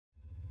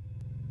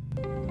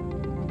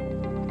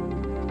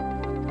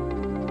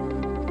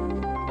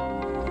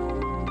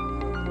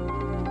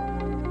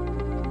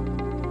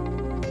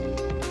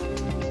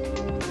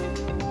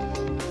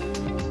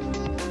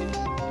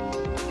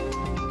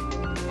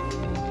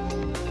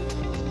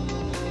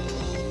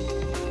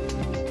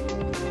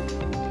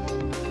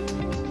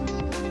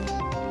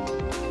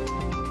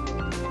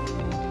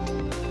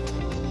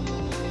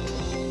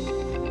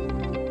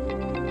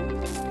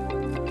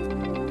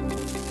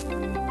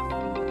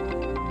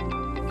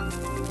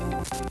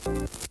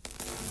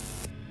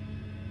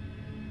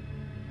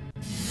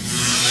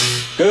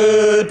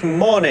Good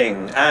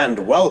morning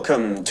and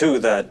welcome to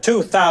the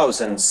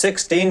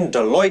 2016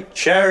 Deloitte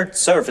Shared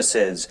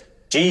Services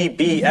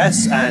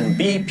GBS and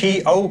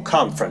BPO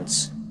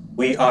Conference.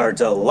 We are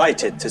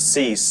delighted to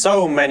see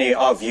so many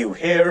of you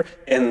here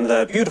in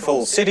the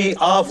beautiful city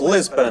of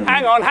Lisbon.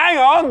 Hang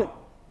on!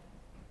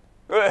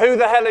 Who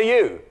the hell are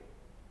you?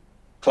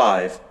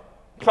 Clive.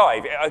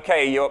 Clive,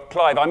 okay, you're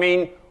Clive. I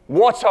mean,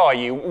 what are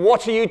you?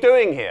 What are you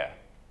doing here?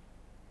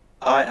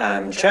 I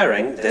am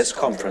chairing this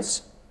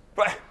conference.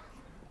 But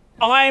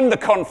I'm the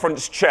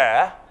conference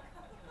chair.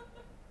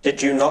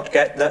 Did you not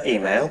get the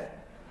email?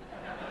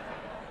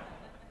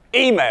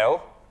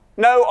 Email?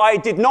 No, I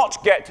did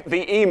not get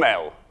the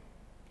email.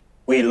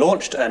 We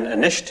launched an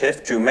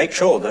initiative to make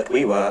sure that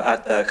we were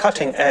at the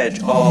cutting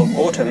edge of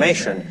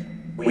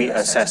automation. We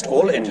assessed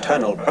all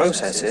internal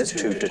processes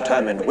to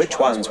determine which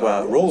ones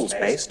were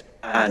rules-based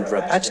and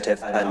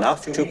repetitive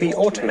enough to be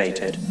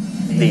automated.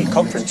 The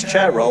conference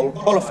chair role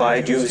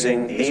qualified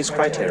using these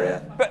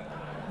criteria. But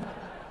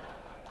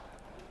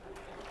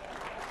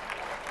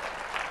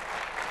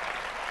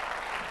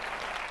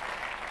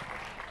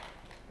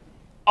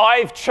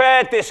I've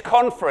chaired this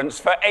conference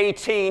for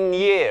 18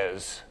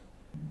 years.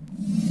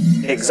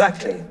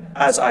 Exactly.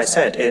 As I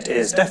said, it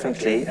is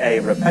definitely a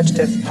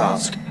repetitive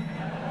task.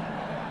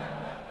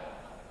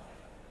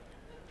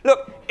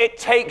 Look, it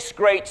takes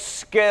great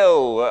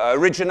skill,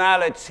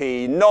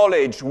 originality,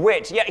 knowledge,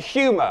 wit, yet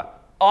humour.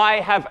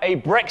 I have a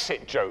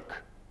Brexit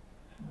joke.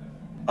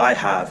 I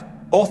have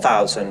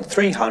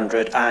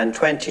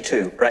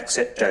 4,322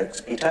 Brexit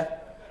jokes, Peter.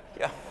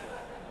 Yeah.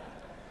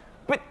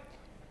 But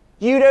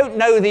you don't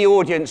know the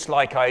audience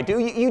like I do.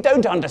 You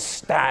don't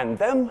understand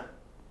them.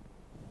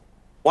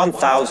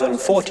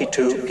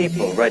 1,042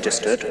 people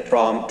registered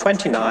from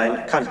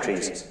 29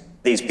 countries.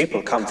 These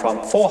people come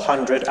from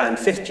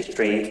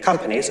 453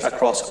 companies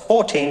across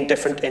 14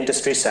 different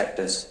industry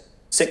sectors.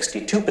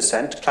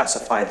 62%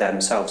 classify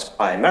themselves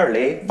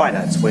primarily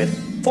finance, with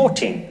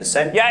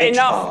 14% Yeah,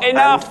 HR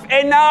enough!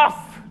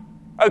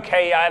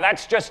 Okay,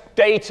 that's just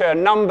data,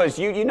 numbers.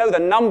 You know the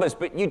numbers,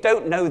 but you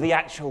don't know the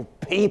actual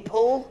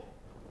people.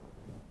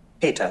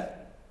 Peter,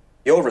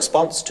 your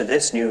response to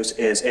this news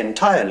is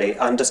entirely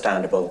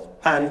understandable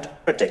and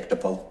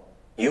predictable.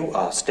 You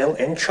are still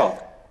in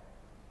shock.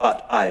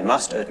 But I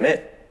must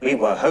admit, we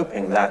were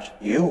hoping that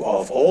you,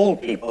 of all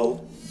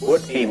people,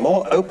 would be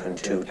more open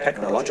to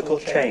technological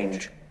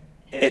change.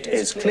 It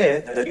is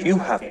clear that you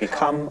have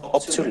become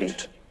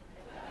obsolete.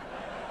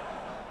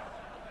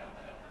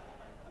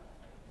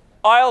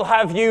 I'll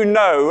have you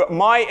know,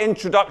 my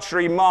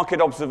introductory market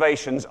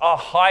observations are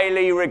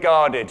highly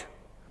regarded.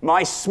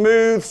 My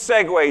smooth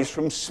segues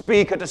from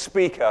speaker to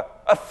speaker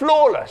are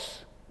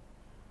flawless.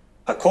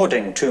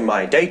 According to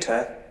my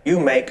data, you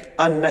make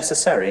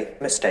unnecessary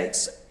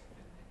mistakes.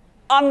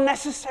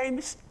 Unnecessary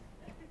mistakes?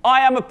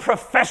 I am a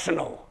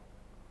professional.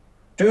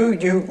 Do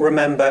you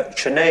remember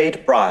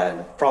Sinead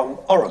Bryan from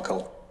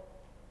Oracle?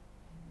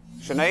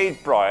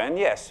 Sinead Bryan,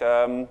 yes.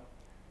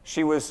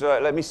 She was,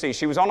 let me see,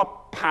 she was on a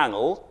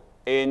panel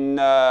in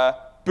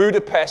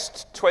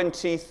Budapest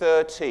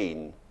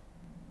 2013.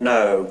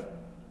 No,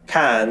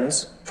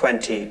 Cannes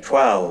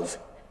 2012.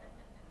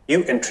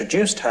 You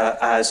introduced her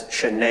as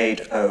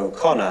Sinead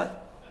O'Connor.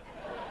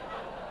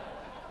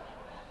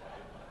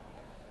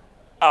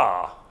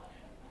 Ah.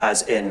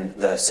 As in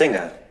the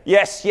singer.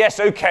 Yes,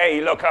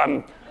 okay, look,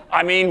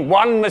 I mean,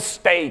 one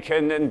mistake,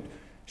 and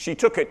she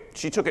took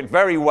it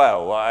very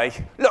well.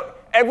 Look,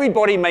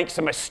 everybody makes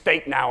a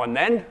mistake now and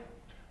then.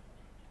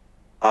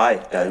 I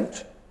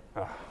don't.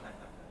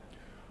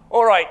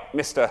 All right,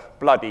 Mr.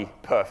 Bloody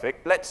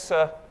Perfect, let's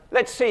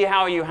see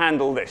how you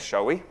handle this,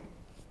 shall we?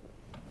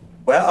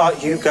 Where are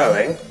you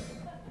going?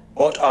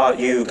 What are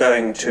you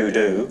going to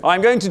do?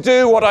 I'm going to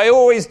do what I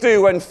always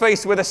do when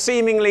faced with a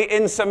seemingly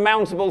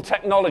insurmountable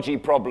technology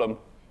problem.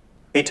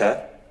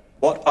 Peter,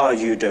 what are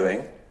you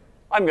doing?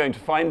 I'm going to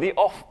find the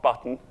off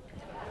button.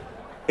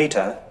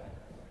 Peter,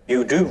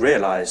 you do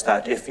realize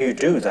that if you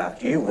do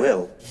that, you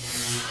will.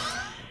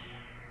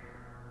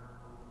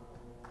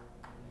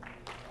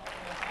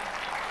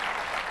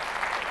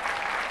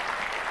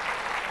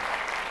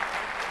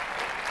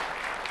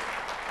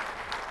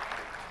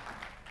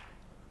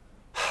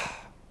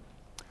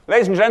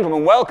 Ladies and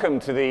gentlemen, welcome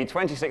to the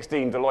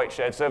 2016 Deloitte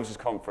Shared Services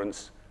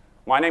Conference.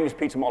 My name is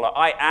Peter Moller.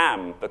 I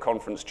am the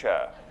conference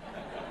chair.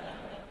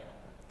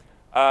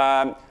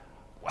 I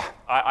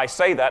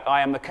say that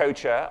I am the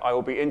co-chair. I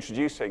will be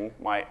introducing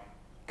my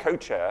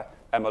co-chair,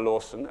 Emma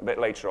Lawson, a bit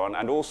later on,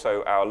 and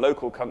also our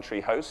local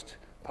country host,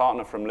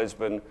 partner from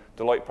Lisbon,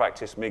 Deloitte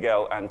practice,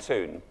 Miguel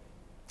Antoon.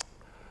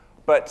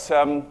 But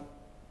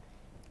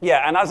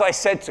yeah, and as I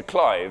said to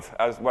Clive,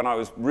 when I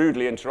was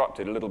rudely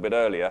interrupted a little bit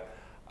earlier,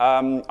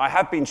 I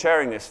have been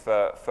chairing this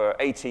for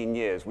 18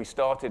 years. We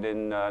started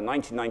in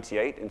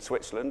 1998 in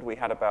Switzerland. We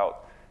had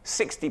about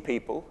 60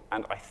 people,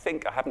 and I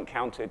haven't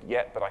counted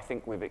yet, but I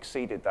think we've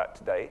exceeded that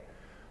today.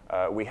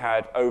 We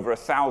had over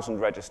 1,000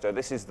 register.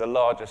 This is the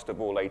largest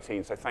of all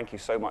 18, so thank you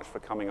so much for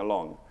coming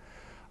along.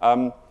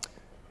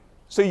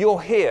 So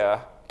you're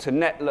here to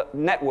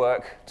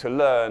network, to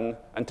learn,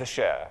 and to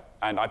share.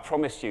 And I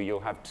promise you, you'll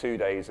have 2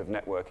 days of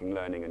networking,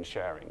 learning, and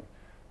sharing.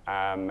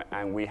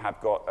 And we have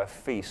got a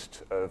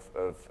feast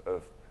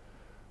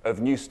of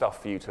new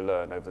stuff for you to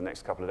learn over the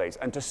next couple of days.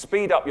 And to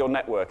speed up your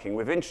networking,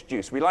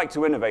 we like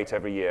to innovate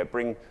every year,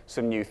 bring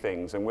some new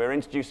things. And we're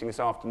introducing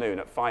this afternoon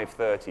at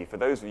 5:30, for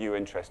those of you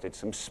interested,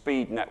 some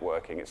speed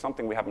networking. It's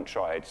something we haven't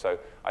tried. So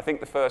I think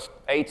the first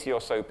 80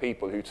 or so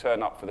people who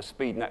turn up for the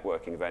speed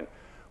networking event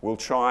will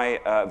try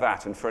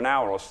that. And for an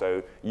hour or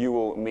so, you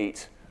will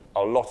meet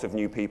a lot of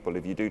new people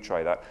if you do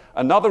try that.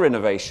 Another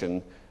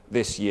innovation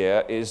this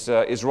year is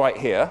right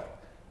here.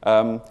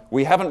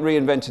 We haven't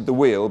reinvented the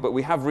wheel, but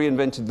we have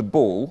reinvented the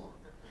ball.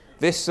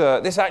 This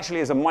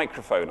actually is a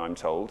microphone, I'm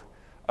told.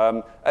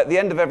 At the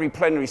end of every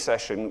plenary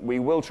session, we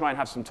will try and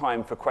have some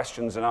time for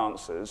questions and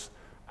answers.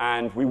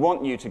 And we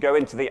want you to go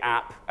into the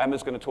app.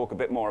 Emma's going to talk a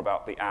bit more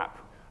about the app.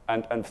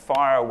 And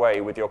fire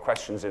away with your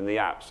questions in the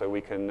app so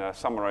we can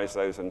summarize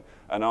those and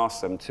ask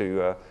them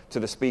to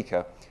the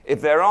speaker. If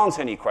there aren't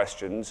any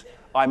questions,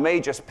 I may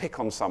just pick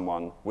on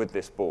someone with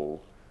this ball.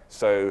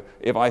 So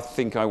if I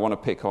think I want to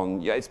pick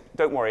on,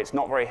 don't worry, it's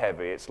not very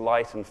heavy, it's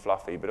light and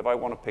fluffy, but if I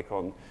want to pick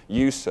on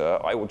you, sir,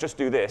 I will just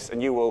do this,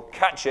 and you will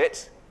catch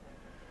it,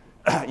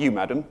 you,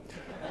 madam.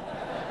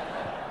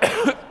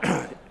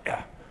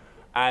 Yeah.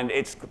 And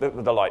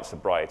the lights are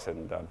bright,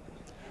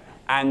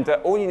 and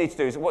all you need to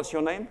do is, what's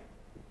your name?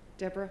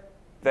 Deborah.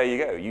 There you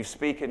go. You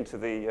speak into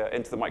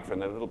the microphone,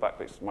 the little back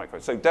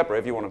microphone. So Deborah,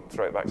 if you want to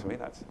throw it back to me,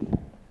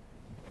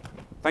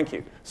 thank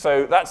you.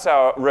 So that's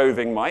our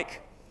roving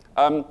mic.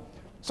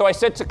 So I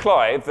said to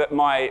Clive that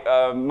my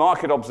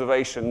market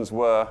observations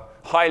were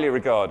highly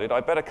regarded.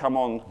 I better come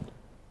on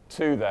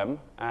to them,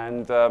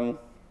 and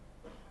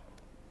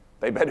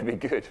they better be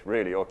good,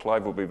 really, or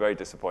Clive will be very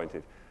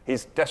disappointed.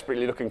 He's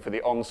desperately looking for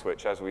the on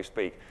switch as we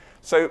speak.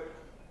 So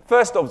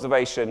first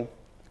observation,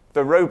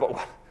 the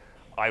robot.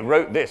 I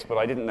wrote this, but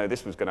I didn't know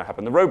this was going to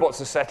happen. The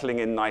robots are settling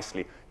in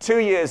nicely. 2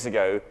 years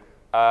ago,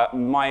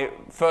 my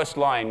first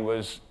line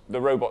was, the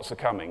robots are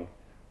coming.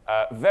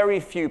 Very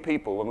few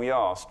people, when we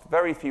asked,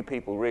 very few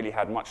people really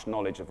had much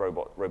knowledge of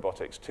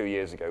robotics 2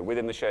 years ago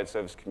within the shared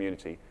service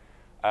community.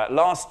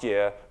 Last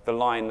year,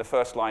 the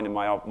first line in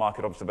my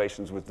market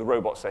observations was, the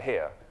robots are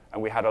here.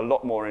 And we had a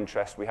lot more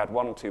interest. We had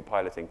 1 or 2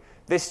 piloting.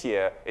 This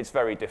year, it's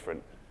very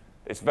different.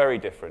 It's very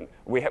different.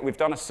 We've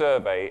done a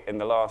survey in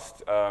the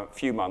last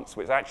few months,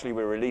 which actually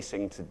we're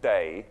releasing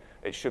today.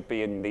 It should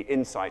be in the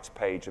insights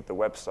page of the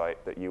website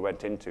that you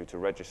went into to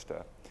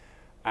register.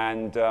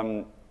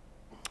 And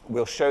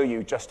we'll show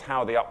you just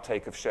how the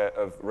uptake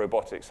of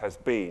robotics has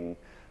been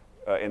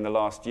in the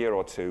last year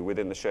or two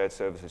within the shared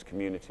services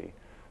community.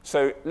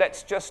 So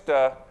let's just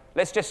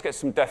get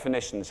some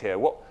definitions here.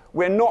 What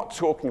we're not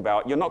talking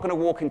about, you're not going to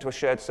walk into a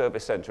shared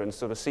service center and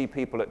sort of see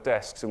people at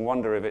desks and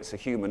wonder if it's a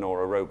human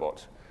or a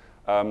robot.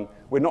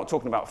 We're not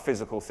talking about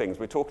physical things.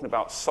 We're talking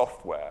about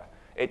software.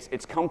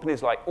 It's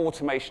companies like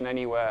Automation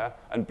Anywhere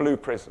and Blue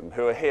Prism,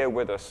 who are here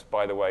with us,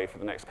 by the way, for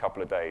the next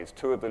couple of days,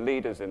 2 of the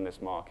leaders in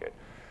this market.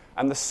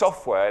 And the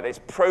software, it's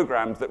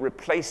programs that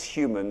replace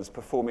humans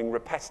performing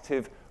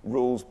repetitive,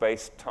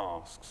 rules-based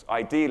tasks,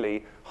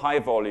 ideally high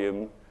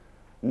volume,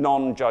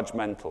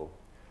 non-judgmental.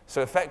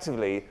 So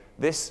effectively,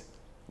 this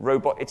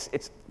robot,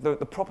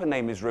 the proper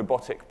name is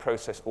Robotic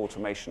Process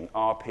Automation,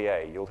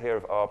 RPA. You'll hear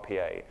of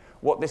RPA.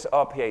 What this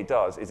RPA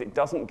does is it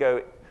doesn't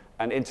go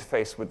and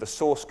interface with the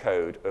source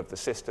code of the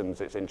systems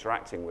it's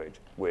interacting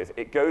with.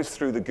 It goes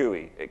through the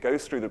GUI. It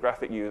goes through the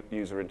graphic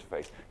user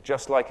interface,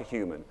 just like a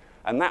human.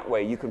 And that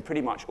way, you can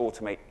pretty much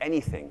automate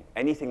anything.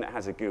 Anything that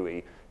has a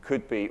GUI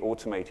could be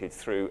automated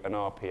through an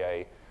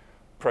RPA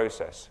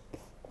process.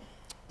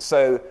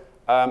 So,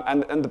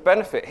 and the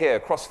benefit here,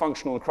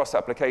 cross-functional and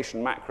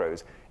cross-application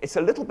macros, it's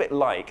a little bit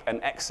like an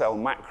Excel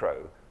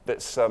macro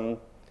that's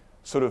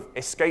sort of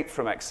escaped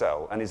from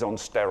Excel and is on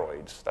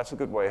steroids. That's a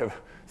good way of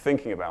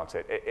thinking about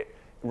it.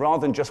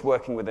 Rather than just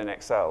working within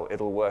Excel,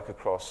 it'll work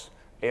across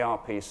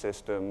ERP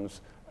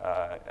systems,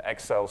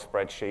 Excel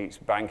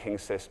spreadsheets, banking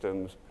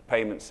systems,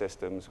 payment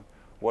systems,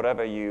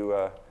 whatever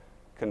you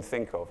can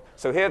think of.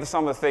 So here are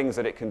some of the things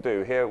that it can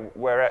do. Here,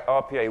 where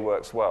RPA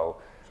works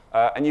well.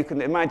 And you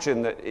can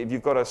imagine that if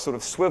you've got a sort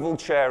of swivel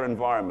chair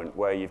environment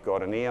where you've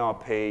got an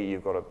ERP,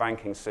 you've got a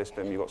banking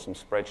system, you've got some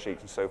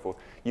spreadsheets and so forth,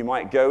 you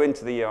might go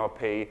into the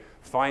ERP,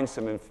 find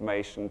some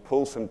information,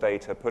 pull some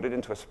data, put it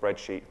into a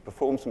spreadsheet,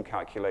 perform some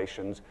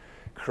calculations,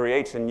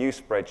 create a new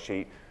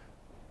spreadsheet,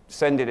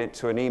 sending it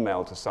to an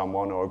email to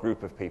someone or a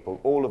group of people,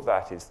 all of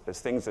that is there's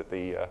things that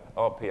the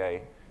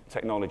RPA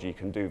technology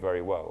can do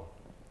very well.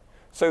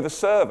 So the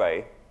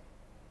survey,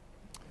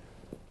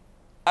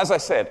 as I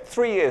said,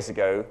 3 years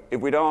ago, if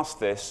we'd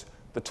asked this,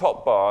 the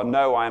top bar,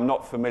 no, I am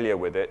not familiar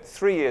with it.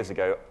 3 years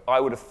ago,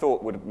 I would have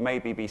thought would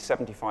maybe be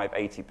 75,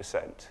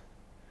 80%.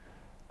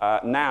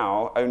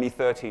 Now, only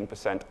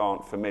 13%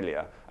 aren't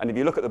familiar. And if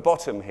you look at the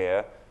bottom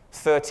here,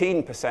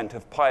 13%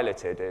 have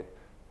piloted it,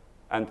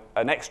 and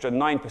an extra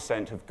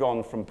 9% have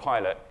gone from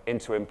pilot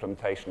into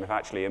implementation, have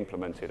actually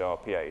implemented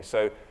RPA.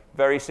 So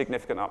very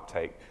significant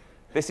uptake.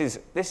 This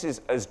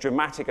is as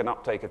dramatic an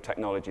uptake of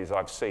technology as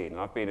I've seen.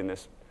 I've been in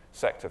this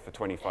sector for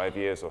 25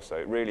 years or so.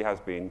 It really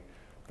has been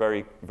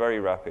very, very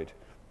rapid.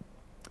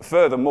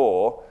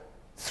 Furthermore,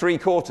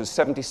 3/4,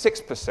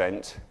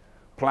 76%,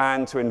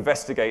 plan to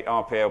investigate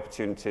RPA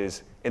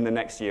opportunities in the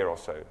next year or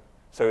so.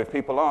 So if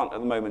people aren't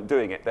at the moment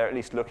doing it, they're at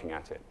least looking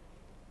at it.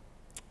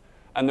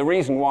 And the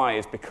reason why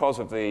is because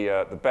of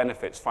the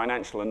benefits,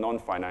 financial and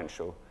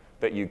non-financial,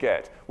 that you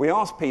get. We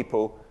asked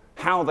people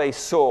how they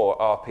saw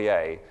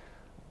RPA.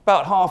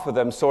 About half of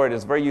them saw it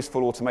as a very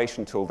useful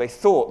automation tool. They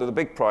thought that the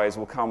big prize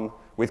will come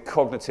with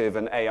cognitive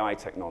and AI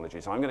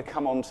technologies. I'm going to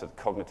come on to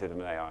cognitive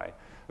and AI.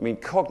 I mean,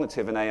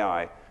 cognitive and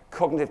AI,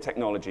 cognitive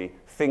technology,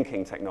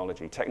 thinking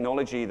technology,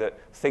 technology that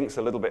thinks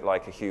a little bit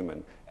like a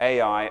human.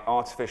 AI,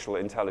 artificial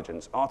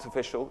intelligence.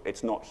 Artificial,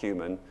 it's not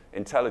human.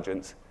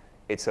 Intelligence,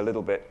 it's a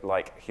little bit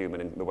like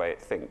human in the way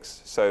it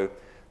thinks. So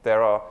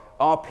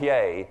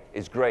RPA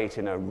is great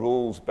in a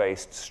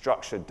rules-based,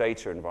 structured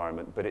data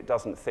environment, but it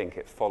doesn't think,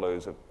 it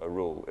follows a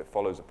rule, it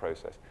follows a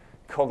process.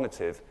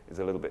 Cognitive is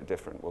a little bit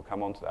different, we'll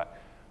come on to that.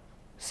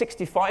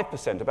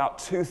 65%, about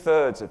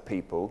 2/3 of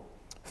people,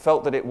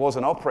 felt that it was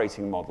an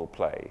operating model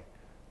play,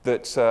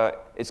 that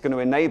it's going to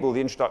enable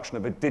the introduction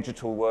of a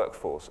digital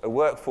workforce, a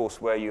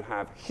workforce where you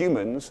have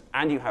humans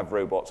and you have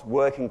robots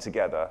working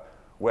together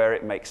where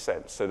it makes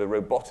sense. So the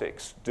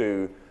robotics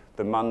do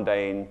the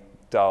mundane,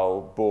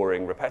 dull,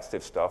 boring,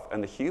 repetitive stuff,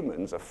 and the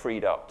humans are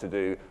freed up to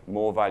do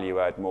more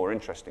value-add, more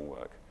interesting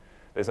work.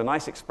 There's a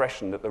nice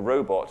expression that the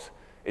robot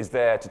is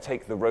there to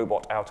take the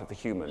robot out of the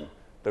human.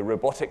 The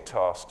robotic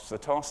tasks, the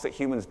tasks that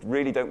humans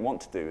really don't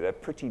want to do, they're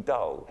pretty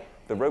dull.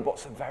 The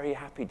robots are very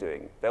happy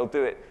doing. They'll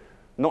do it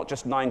not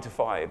just 9 to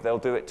 5, they'll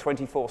do it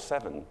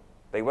 24/7.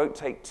 They won't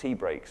take tea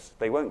breaks,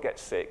 they won't get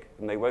sick,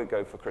 and they won't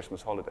go for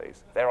Christmas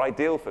holidays. They're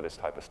ideal for this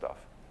type of stuff.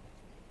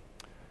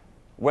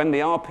 When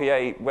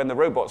the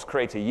robots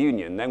create a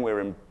union, then we're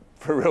in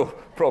for real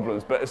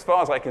problems. But as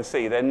far as I can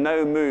see, there are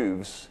no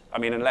moves. I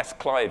mean, unless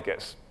Clive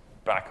gets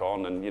back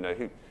on,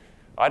 and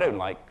I don't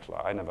like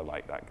Clive. I never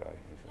liked that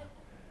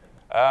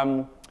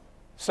guy.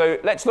 So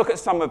let's look at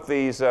some of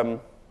these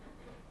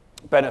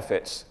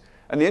benefits.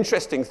 And the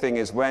interesting thing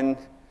is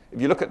if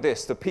you look at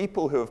this, the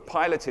people who have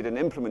piloted and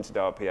implemented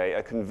RPA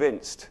are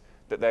convinced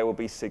that there will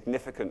be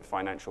significant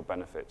financial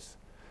benefits.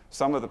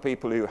 Some of the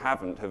people who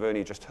haven't have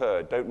only just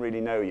heard, don't really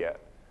know yet.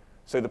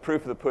 So the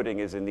proof of the pudding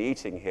is in the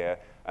eating here,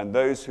 and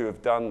those who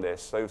have done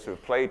this, those who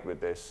have played with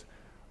this,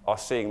 are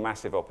seeing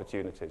massive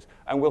opportunities.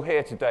 And we'll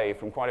hear today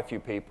from quite a few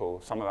people,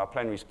 some of our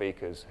plenary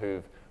speakers,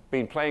 who've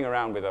been playing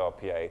around with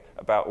RPA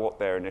about what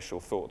their initial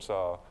thoughts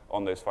are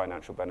on those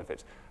financial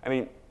benefits. I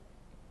mean,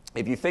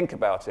 if you think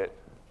about it,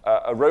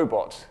 a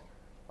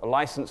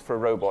license for a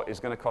robot is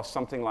going to cost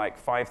something like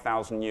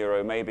 5,000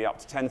 euro, maybe up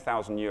to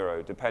 10,000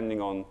 euro, depending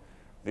on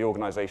the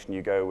organization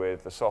you go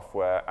with, the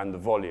software, and the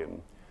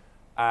volume.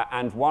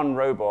 And one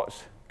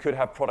robot could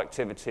have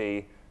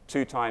productivity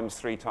 2 times,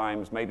 3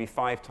 times, maybe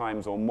 5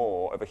 times or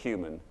more of a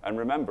human. And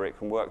remember, it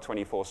can work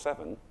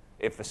 24/7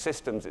 if the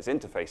systems it's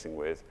interfacing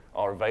with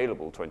are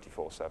available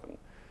 24/7.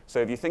 So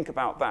if you think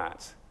about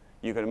that,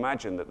 you can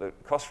imagine that the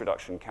cost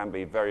reduction can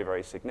be very,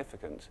 very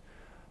significant.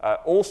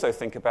 Also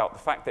think about the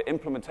fact that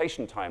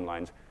implementation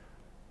timelines,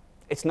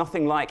 it's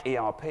nothing like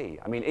ERP.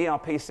 I mean,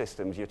 ERP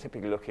systems, you're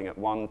typically looking at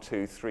 1,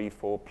 2, 3,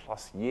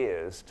 4+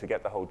 years to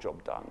get the whole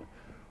job done.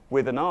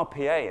 With an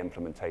RPA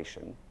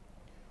implementation,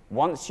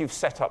 once you've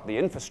set up the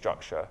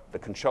infrastructure, the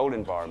control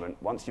environment,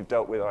 once you've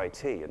dealt with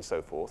IT and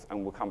so forth,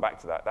 and we'll come back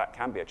to that, that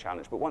can be a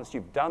challenge, but once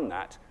you've done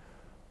that,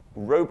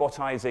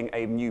 robotizing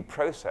a new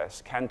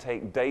process can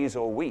take days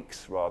or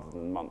weeks rather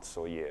than months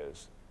or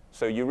years.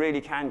 So you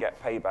really can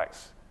get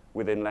paybacks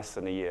within less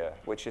than a year,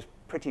 which is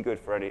pretty good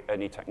for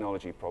any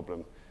technology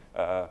problem,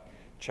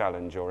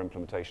 challenge or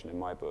implementation in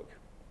my book.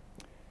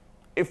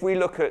 If we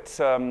look at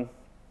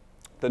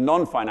the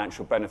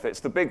non-financial benefits,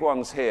 the big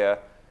ones here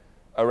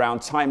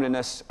around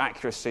timeliness,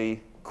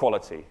 accuracy,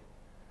 quality.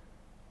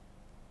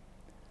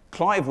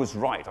 Clive was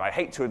right. I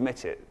hate to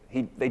admit it.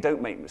 They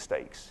don't make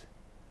mistakes.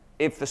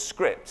 If the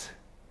script,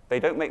 they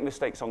don't make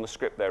mistakes on the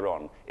script they're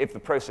on. If the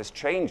process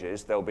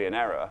changes, there'll be an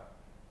error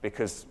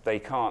because they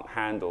can't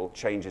handle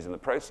changes in the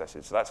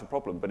processes. So that's a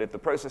problem. But if the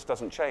process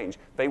doesn't change,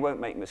 they won't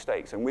make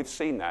mistakes. And we've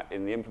seen that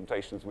in the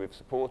implementations we've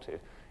supported,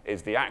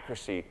 is the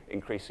accuracy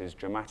increases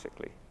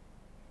dramatically.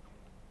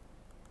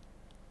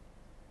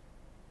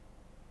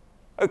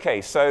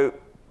 Okay, so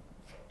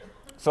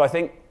I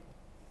think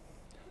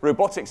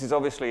robotics is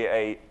obviously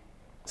a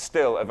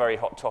still a very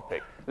hot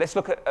topic. Let's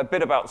look at a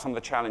bit about some of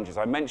the challenges.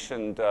 I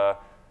mentioned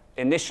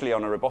initially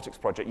on a robotics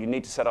project, you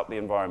need to set up the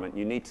environment,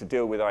 you need to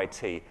deal with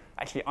IT.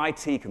 Actually,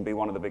 IT can be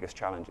one of the biggest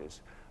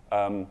challenges.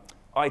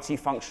 IT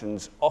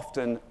functions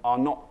often are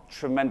not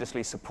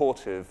tremendously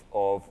supportive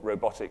of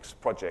robotics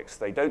projects.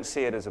 They don't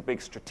see it as a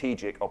big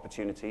strategic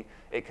opportunity.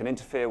 It can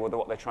interfere with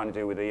what they're trying to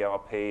do with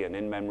ERP and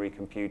in-memory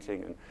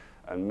computing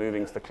and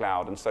moving to the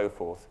cloud and so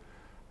forth.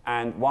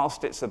 And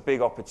whilst it's a big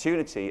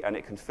opportunity and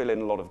it can fill in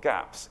a lot of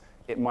gaps,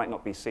 it might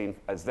not be seen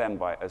as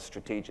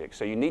strategic.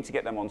 So you need to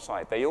get them on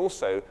site. They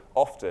also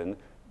often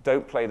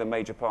don't play the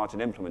major part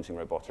in implementing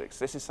robotics.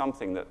 This is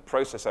something that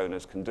process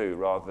owners can do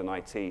rather than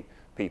IT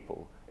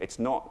people. It's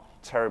not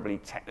terribly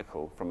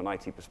technical from an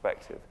IT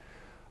perspective.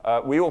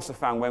 We also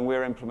found when we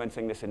were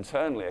implementing this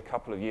internally a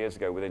couple of years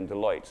ago within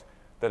Deloitte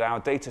that our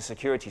data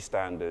security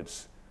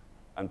standards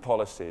and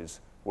policies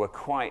were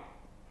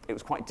it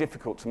was quite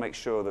difficult to make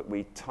sure that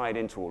we tied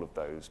into all of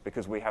those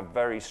because we have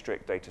very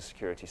strict data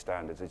security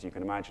standards, as you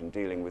can imagine,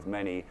 dealing with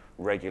many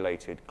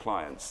regulated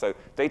clients. So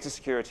data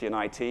security and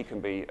IT can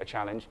be a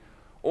challenge.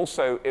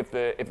 Also, if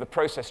the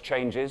process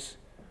changes,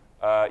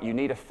 you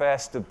need a fair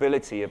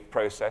stability of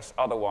process.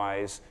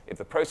 Otherwise, if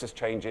the process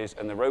changes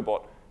and the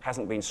robot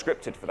hasn't been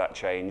scripted for that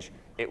change,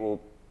 it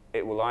will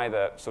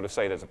either sort of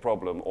say there's a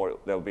problem or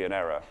there'll be an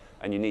error,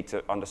 and you need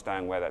to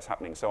understand where that's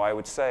happening. So I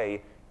would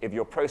say if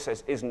your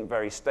process isn't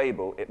very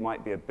stable, it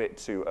might be a bit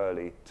too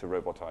early to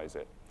robotize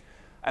it.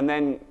 And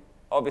then,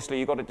 obviously,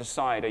 you've got to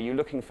decide, are you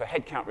looking for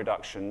headcount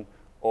reduction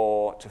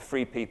or to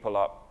free people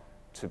up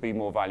to be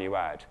more value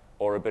add,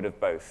 or a bit of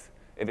both?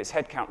 If it's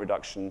headcount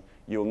reduction,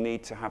 you'll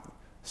need to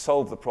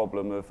solve the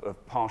problem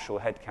of partial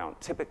headcount.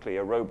 Typically,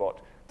 a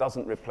robot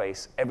doesn't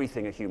replace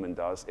everything a human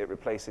does. It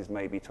replaces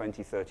maybe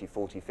 20, 30,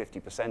 40,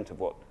 50% of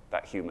what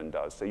that human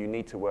does. So you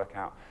need to work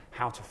out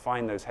how to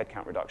find those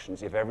headcount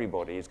reductions if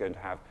everybody is going to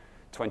have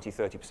 20,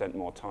 30%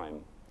 more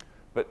time.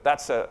 But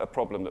that's a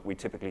problem that we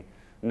typically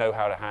know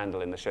how to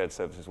handle in the shared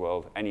services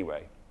world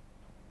anyway.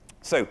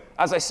 So,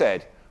 as I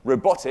said,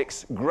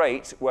 robotics,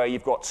 great, where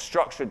you've got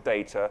structured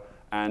data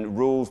and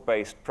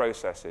rules-based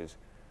processes.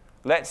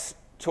 Let's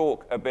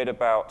talk a bit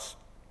about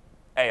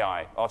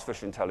AI,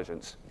 artificial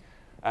intelligence.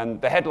 And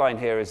the headline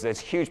here is there's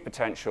huge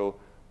potential,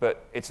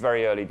 but it's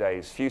very early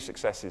days, few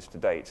successes to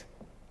date.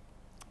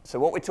 So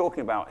what we're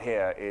talking about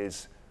here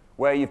is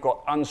where you've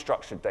got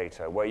unstructured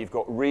data, where you've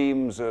got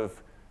reams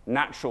of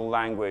natural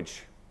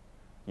language,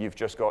 you've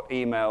just got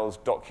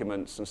emails,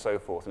 documents, and so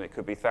forth, and it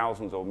could be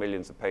thousands or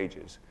millions of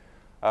pages.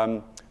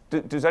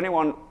 Does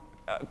anyone,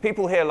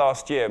 people here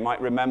last year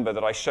might remember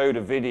that I showed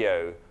a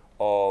video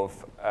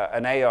of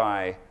an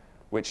AI,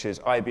 which is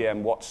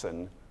IBM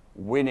Watson,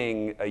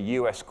 winning a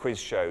US quiz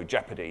show,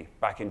 Jeopardy,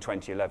 back in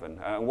 2011.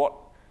 And what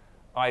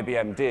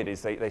IBM did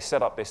is they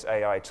set up this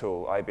AI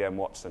tool, IBM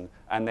Watson,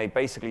 and they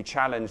basically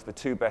challenged the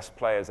two best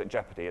players at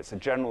Jeopardy. It's a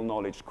general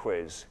knowledge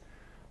quiz.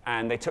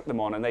 And they took them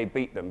on and they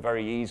beat them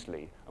very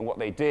easily. And what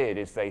they did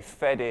is they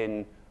fed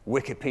in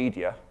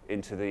Wikipedia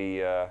into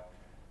the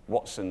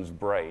Watson's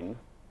brain,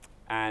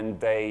 and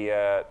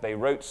they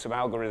wrote some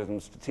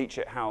algorithms to teach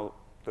it how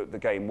the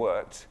game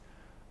worked.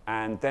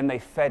 And then they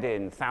fed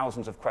in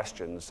thousands of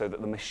questions so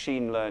that the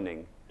machine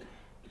learning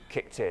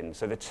kicked in.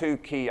 So the two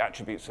key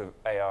attributes of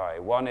AI,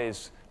 one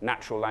is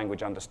natural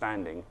language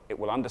understanding. It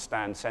will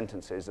understand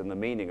sentences and the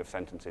meaning of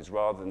sentences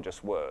rather than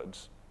just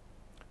words.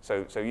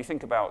 So you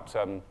think about,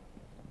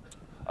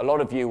 a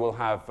lot of you will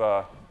have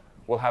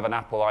an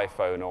Apple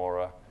iPhone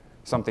or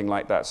something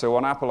like that. So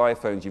on Apple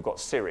iPhones, you've got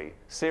Siri.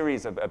 Siri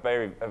is a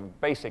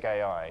basic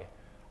AI.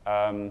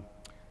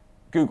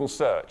 Google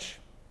search,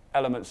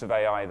 elements of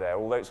AI there,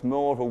 although it's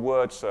more of a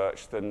word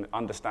search than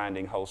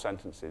understanding whole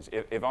sentences.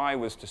 If I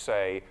was to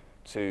say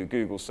to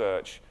Google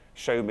search,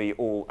 show me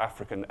all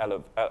African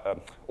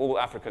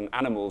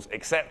animals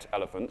except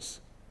elephants,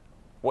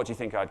 what do you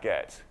think I'd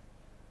get?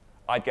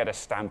 I'd get a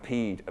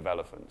stampede of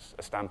elephants,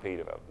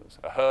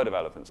 a herd of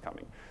elephants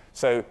coming.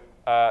 So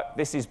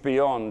this is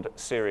beyond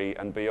Siri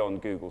and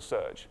beyond Google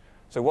search.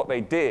 So what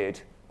they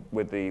did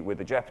with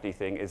the Jeopardy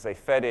thing is they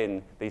fed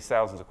in these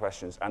thousands of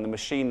questions, and the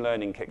machine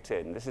learning kicked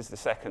in. This is the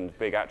second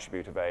big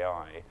attribute of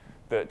AI,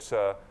 that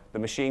the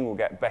machine will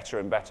get better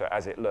and better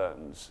as it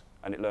learns,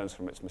 and it learns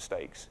from its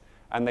mistakes.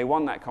 And they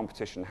won that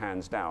competition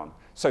hands down.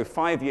 So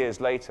 5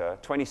 years later,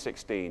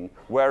 2016,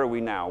 where are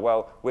we now?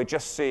 Well, we're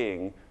just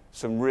seeing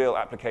some real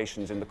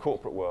applications in the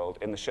corporate world,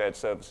 in the shared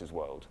services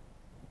world.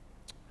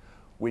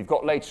 We've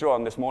got later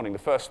on this morning, the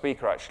first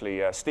speaker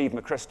actually, Steve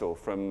McChrystal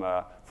from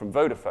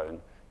Vodafone.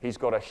 He's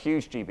got a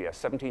huge GBS,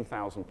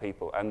 17,000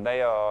 people, and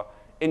they are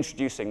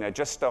they're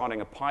just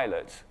starting a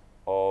pilot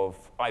of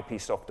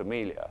IPsoft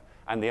Amelia.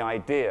 And the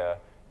idea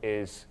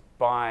is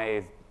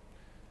by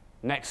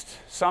next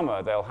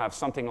summer, they'll have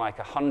something like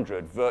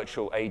 100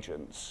 virtual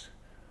agents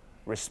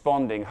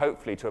responding,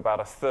 hopefully, to about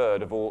a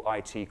third of all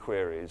IT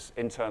queries,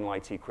 internal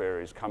IT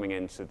queries coming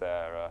into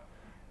their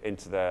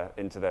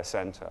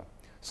center.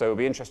 So it'll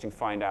be interesting to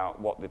find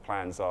out what the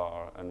plans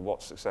are and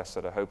what success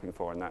that they're hoping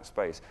for in that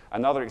space.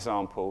 Another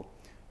example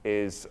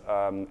is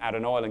at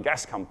an oil and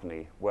gas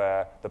company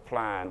where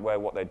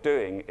what they're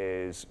doing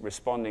is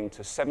responding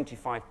to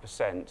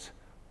 75%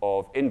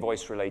 of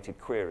invoice-related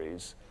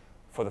queries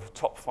for the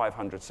top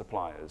 500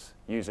 suppliers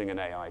using an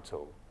AI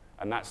tool.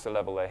 And that's the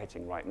level they're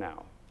hitting right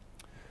now.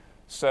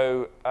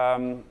 So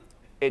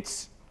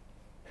it's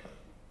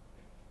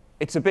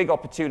a big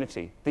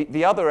opportunity.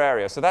 The other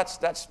area, so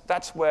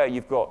that's where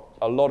you've got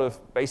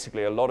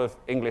basically a lot of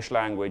English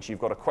language. You've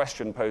got a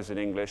question posed in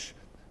English.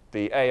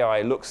 The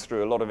AI looks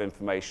through a lot of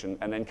information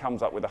and then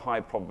comes up with a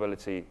high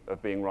probability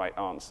of being right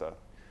answer.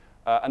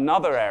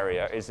 Another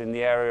area is in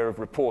the area of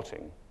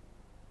reporting.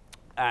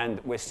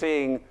 And we're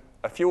seeing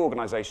a few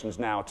organizations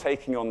now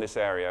taking on this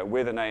area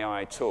with an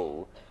AI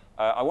tool.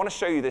 I want to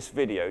show you this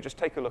video. Just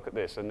take a look at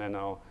this, and then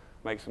I'll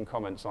make some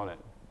comments on it.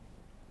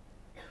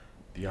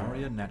 The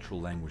ARIA natural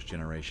language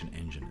generation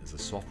engine is a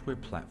software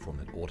platform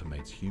that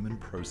automates human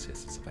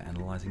processes of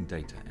analyzing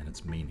data and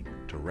its meaning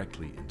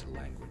directly into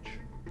language.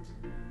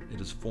 It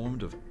is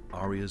formed of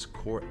ARIA's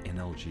core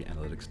NLG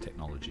analytics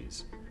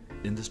technologies,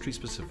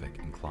 industry-specific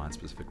and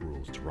client-specific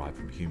rules derived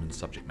from human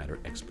subject matter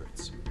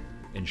experts.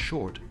 In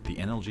short, the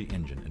NLG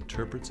engine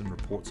interprets and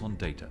reports on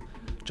data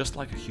just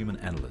like a human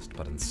analyst,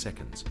 but in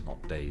seconds,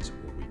 not days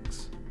or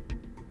weeks.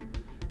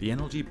 The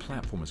NLG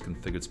platform is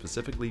configured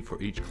specifically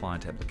for each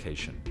client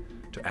application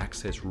to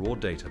access raw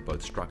data,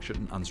 both structured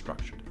and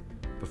unstructured,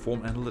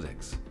 perform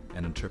analytics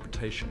and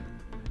interpretation,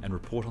 and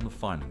report on the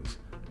findings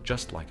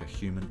just like a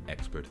human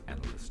expert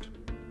analyst.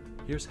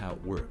 Here's how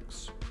it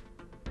works.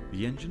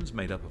 The engine is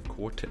made up of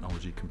core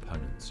technology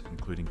components,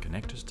 including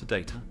connectors to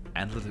data,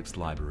 analytics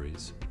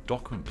libraries,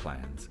 document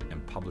plans,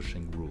 and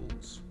publishing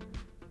rules.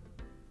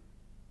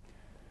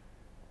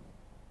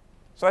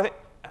 So I think,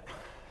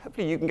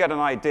 hopefully you can get an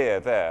idea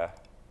there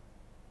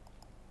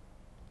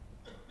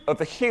of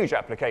the huge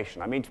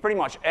application. I mean, pretty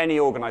much any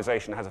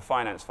organization has a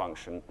finance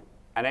function,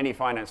 and any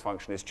finance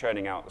function is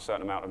churning out a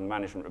certain amount of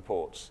management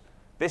reports.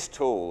 This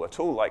tool, a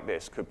tool like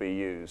this, could be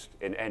used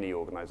in any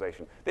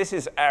organization. This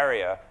is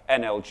ARIA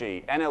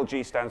NLG.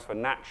 NLG stands for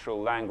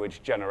Natural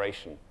Language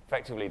Generation.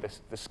 Effectively,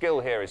 the skill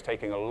here is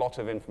taking a lot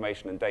of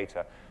information and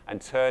data and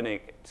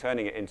turning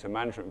it into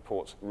management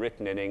reports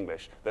written in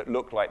English that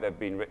look like they've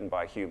been written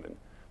by a human.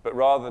 But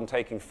rather than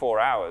taking 4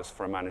 hours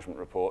for a management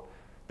report,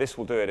 this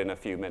will do it in a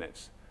few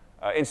minutes.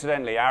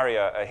 Incidentally,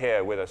 ARIA are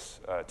here with us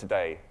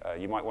today.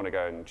 You might want to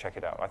go and check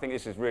it out. I think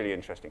this is really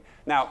interesting.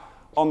 Now,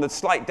 on the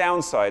slight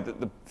downside,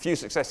 the few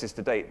successes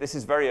to date, this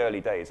is very early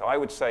days. I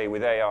would say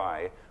with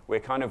AI,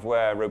 we're kind of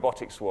where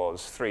robotics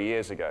was 3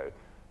 years ago.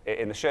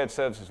 In the shared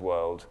services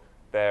world,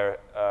 there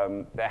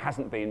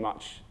hasn't been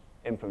much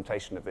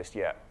implementation of this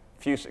yet.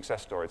 Few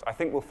success stories. I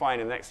think we'll find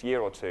in the next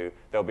year or two,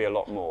 there'll be a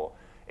lot more.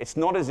 It's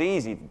not as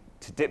easy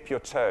to dip your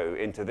toe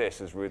into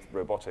this as with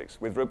robotics.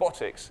 With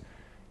robotics,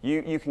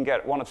 you can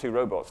get 1 or 2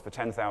 robots for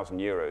 10,000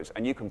 euros,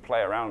 and you can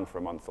play around for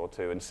a month or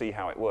two and see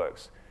how it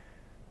works.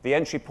 The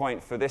entry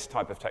point for this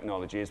type of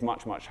technology is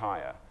much, much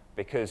higher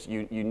because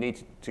you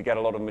need to get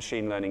a lot of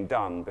machine learning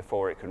done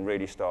before it can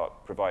really start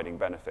providing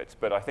benefits.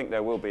 But I think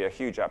there will be a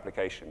huge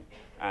application.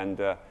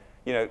 And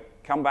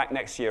come back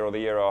next year or the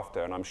year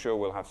after, and I'm sure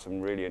we'll have some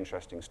really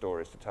interesting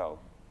stories to tell.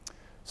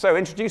 So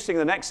introducing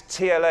the next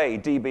TLA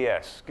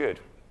DBS. Good.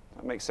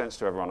 That makes sense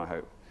to everyone, I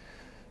hope.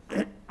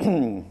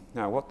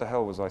 Now, what the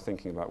hell was I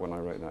thinking about when I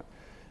wrote that?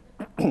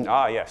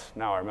 Yes,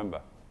 now I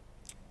remember.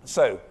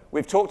 So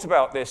we've talked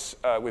about this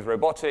with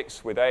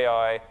robotics, with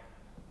AI.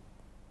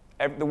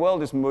 The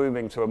world is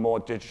moving to a more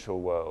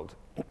digital world.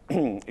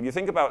 If you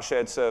think about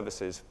shared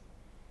services,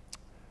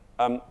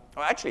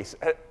 actually,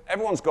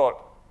 everyone's got,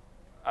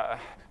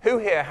 who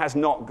here has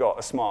not got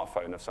a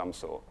smartphone of some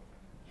sort?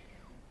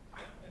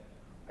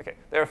 Okay,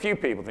 there are a few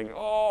people thinking,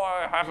 oh,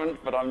 I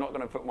haven't, but I'm not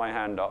going to put my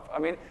hand up. I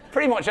mean,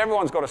 pretty much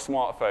everyone's got a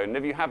smartphone, and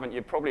if you haven't,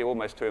 you're probably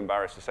almost too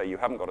embarrassed to say you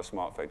haven't got a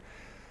smartphone.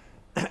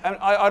 And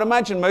I'd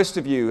imagine most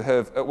of you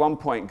have, at one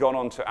point, gone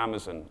onto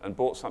Amazon and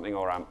bought something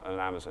on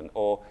Amazon,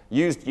 or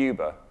used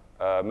Uber.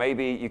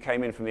 Maybe you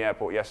came in from the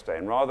airport yesterday,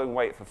 and rather than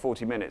wait for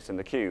 40 minutes in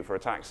the queue for a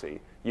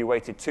taxi, you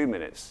waited 2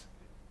 minutes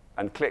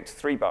and clicked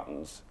 3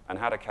 buttons and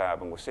had a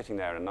cab and were sitting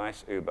there in a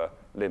nice Uber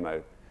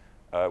limo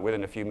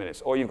within a few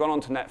minutes. Or you've gone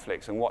onto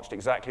Netflix and watched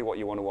exactly what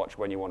you want to watch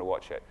when you want to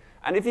watch it.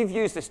 And if you've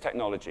used this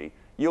technology,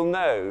 you'll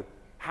know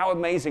how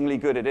amazingly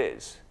good it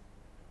is.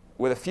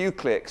 With a few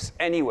clicks,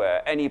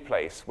 anywhere, any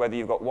place, whether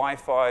you've got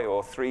Wi-Fi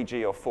or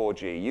 3G or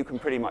 4G, you can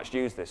pretty much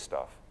use this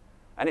stuff.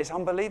 And it's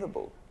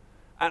unbelievable.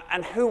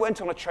 And who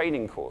went on a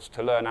training course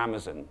to learn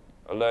Amazon,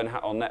 or learn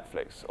on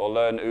Netflix, or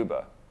learn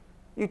Uber?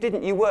 You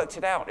didn't. You worked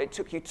it out. It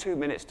took you 2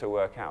 minutes to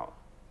work out.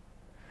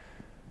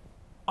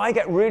 I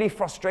get really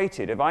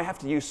frustrated if I have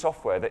to use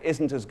software that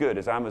isn't as good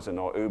as Amazon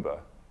or Uber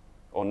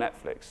or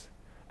Netflix.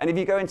 And if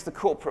you go into the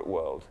corporate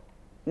world,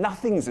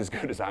 nothing's as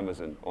good as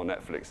Amazon or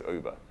Netflix or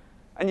Uber.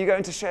 And you go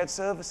into shared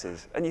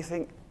services, and you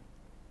think,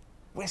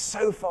 we're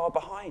so far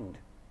behind.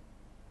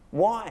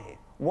 Why?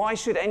 Why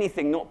should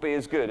anything not be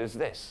as good as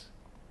this?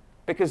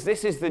 Because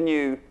this is the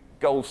new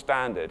gold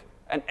standard,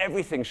 and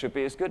everything should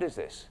be as good as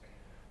this.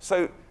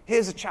 So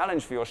here's a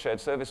challenge for your shared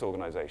service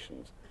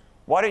organizations.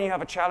 Why don't you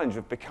have a challenge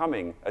of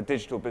becoming a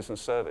digital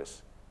business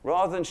service?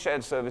 Rather than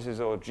shared services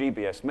or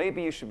GBS,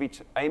 maybe you should be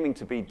aiming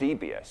to be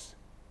DBS,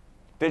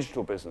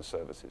 digital business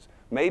services.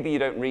 Maybe you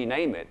don't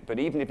rename it, but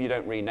even if you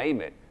don't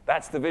rename it,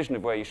 that's the vision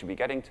of where you should be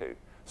getting to.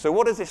 So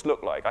what does this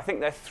look like? I think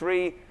there are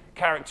three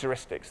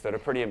characteristics that are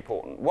pretty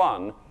important.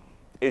 One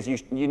is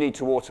you need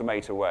to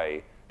automate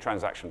away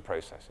transaction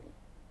processing.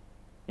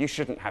 You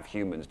shouldn't have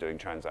humans doing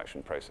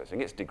transaction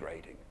processing. It's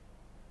degrading.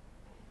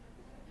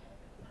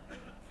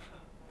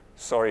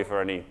 Sorry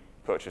for any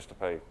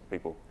purchase-to-pay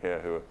people here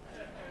who are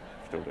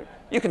still doing it.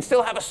 You can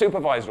still have a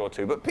supervisor or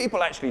two, but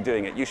people actually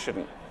doing it, you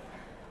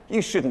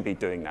shouldn't be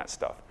doing that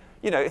stuff.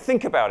 You know,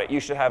 think about it. You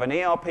should have an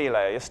ERP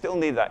layer. You still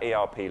need that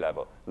ERP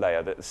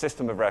layer, the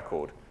system of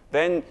record.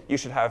 Then you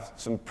should have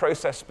some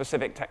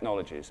process-specific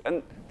technologies.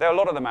 And there are a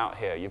lot of them out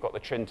here. You've got the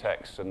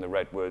Trintex and the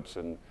Redwoods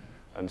and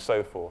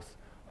so forth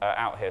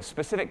out here.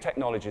 Specific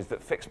technologies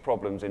that fix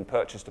problems in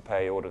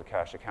purchase-to-pay,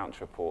 order-to-cash,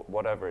 accounts-to-report,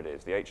 whatever it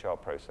is, the HR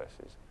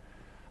processes.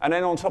 And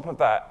then on top of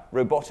that,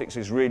 robotics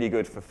is really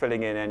good for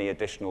filling in any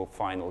additional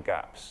final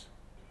gaps.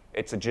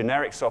 It's a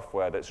generic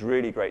software that's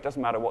really great. It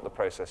doesn't matter what the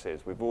process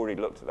is. We've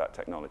already looked at that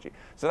technology.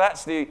 So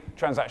that's the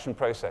transaction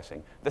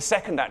processing. The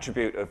second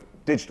attribute of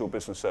digital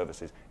business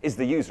services is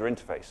the user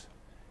interface.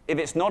 If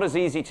it's not as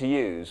easy to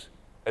use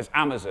as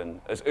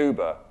Amazon, as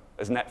Uber,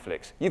 as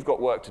Netflix, you've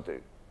got work to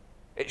do.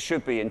 It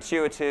should be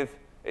intuitive.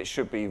 It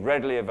should be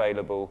readily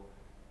available.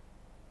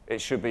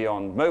 It should be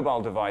on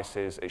mobile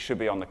devices. It should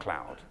be on the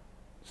cloud.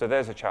 So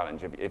there's a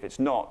challenge. If it's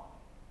not,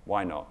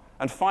 why not?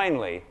 And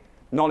finally,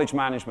 knowledge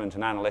management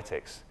and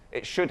analytics.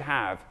 It should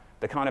have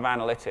the kind of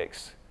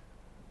analytics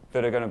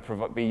that are going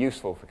to be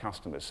useful for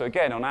customers. So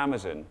again, on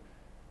Amazon,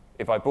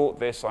 if I bought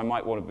this, I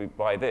might want to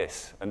buy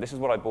this. And this is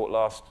what I bought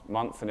last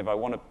month. And if I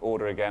want to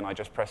order again, I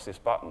just press this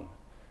button.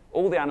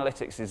 All the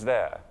analytics is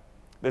there.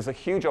 There's a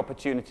huge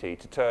opportunity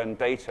to turn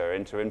data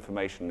into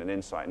information and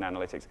insight and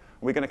analytics.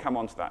 We're going to come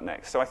on to that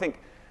next. So I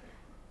think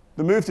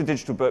the move to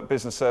digital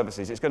business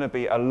services is going to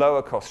be a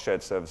lower cost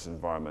shared services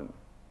environment.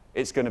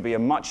 It's going to be a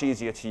much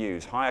easier to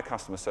use, higher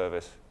customer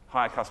service,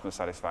 higher customer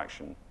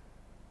satisfaction,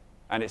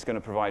 and it's going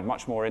to provide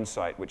much more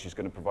insight, which is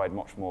going to provide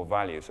much more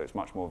value, so it's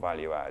much more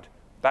value add.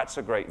 That's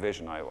a great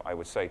vision, I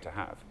would say, to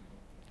have.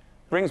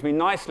 Brings me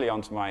nicely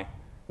onto my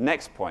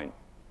next point.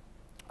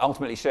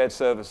 Ultimately, shared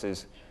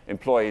services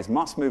employees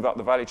must move up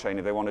the value chain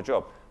if they want a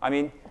job. I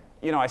mean,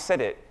 you know, I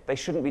said it, they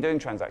shouldn't be doing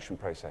transaction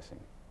processing,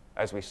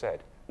 as we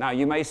said. Now,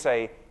 you may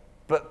say,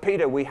 but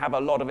Peter, we have a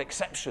lot of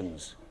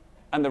exceptions,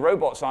 and the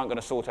robots aren't going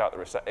to sort out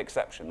the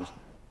exceptions.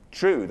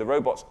 True, the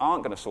robots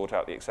aren't going to sort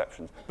out the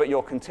exceptions, but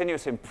your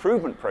continuous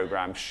improvement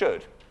program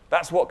should.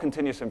 That's what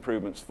continuous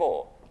improvement's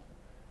for.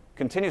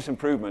 Continuous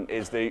improvement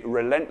is the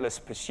relentless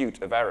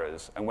pursuit of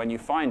errors, and when you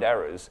find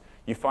errors,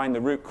 you find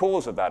the root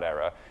cause of that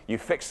error, you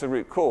fix the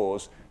root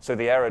cause so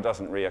the error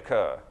doesn't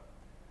reoccur.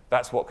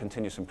 That's what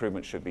continuous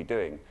improvement should be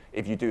doing.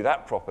 If you do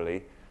that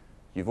properly,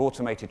 you've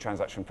automated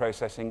transaction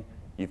processing,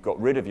 you've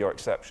got rid of your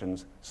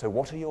exceptions, so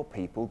what are your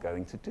people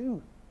going to do?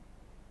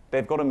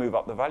 They've got to move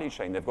up the value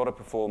chain. They've got to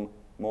perform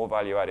more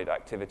value-added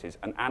activities,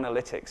 and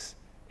analytics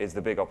is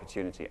the big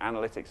opportunity.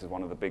 Analytics is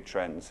one of the big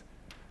trends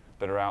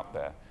that are out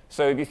there.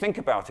 So if you think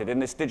about it, in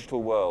this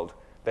digital world,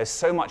 there's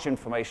so much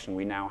information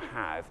we now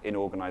have in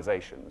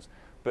organizations,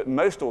 but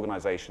most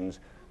organizations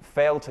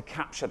fail to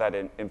capture that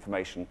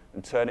information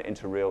and turn it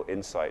into real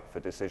insight for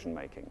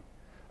decision-making.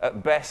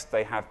 At best,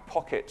 they have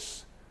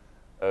pockets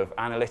of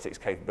analytics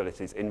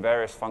capabilities in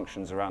various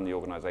functions around the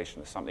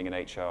organization. There's something in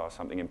HR,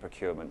 something in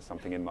procurement,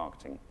 something in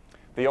marketing.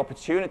 The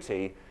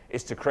opportunity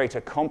is to create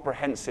a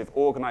comprehensive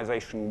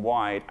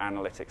organization-wide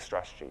analytics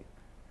strategy.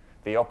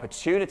 The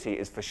opportunity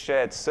is for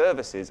shared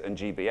services and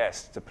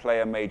GBS to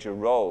play a major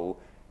role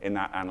in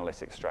that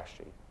analytics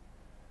strategy.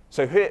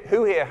 So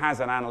who here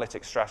has an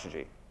analytics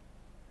strategy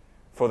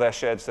for their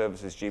shared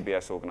services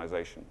GBS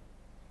organization?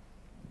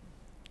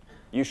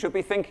 You should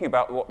be thinking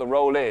about what the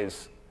role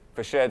is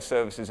for shared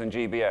services and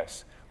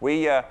GBS.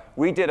 We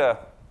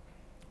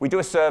do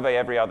a survey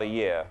every other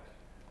year.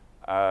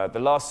 The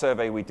last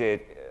survey we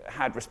did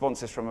had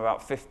responses from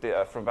about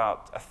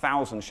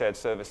 1,000 shared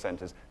service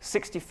centers.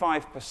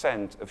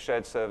 65% of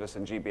shared service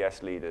and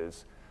GBS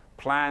leaders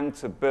plan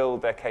to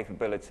build their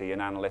capability in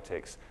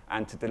analytics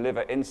and to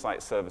deliver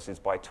insight services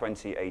by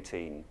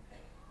 2018.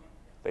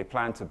 They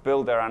plan to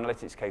build their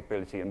analytics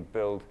capability and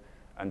build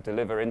and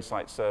deliver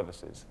insight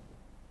services.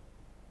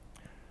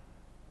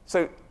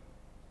 So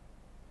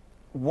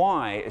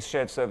why is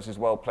shared services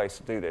well placed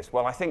to do this?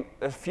 Well, I think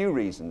there's a few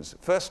reasons.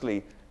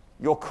 Firstly,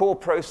 your core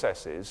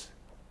processes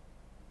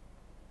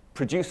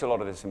produce a lot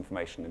of this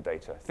information and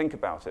data. Think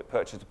about it,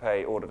 purchase to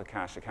pay, order to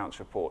cash, accounts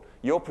report.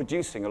 You're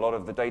producing a lot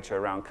of the data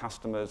around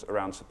customers,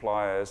 around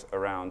suppliers,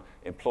 around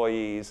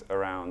employees,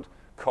 around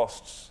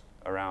costs,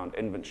 around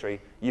inventory.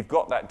 You've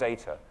got that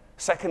data.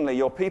 Secondly,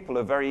 your people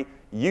are very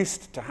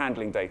used to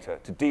handling data,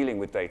 to dealing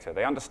with data.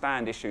 They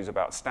understand issues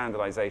about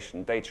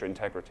standardization, data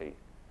integrity.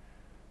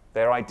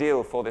 They're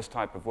ideal for this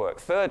type of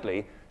work.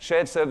 Thirdly,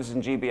 shared services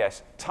and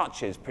GBS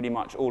touches pretty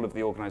much all of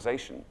the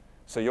organization.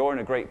 So you're in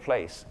a great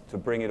place to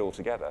bring it all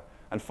together.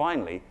 And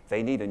finally,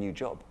 they need a new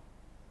job.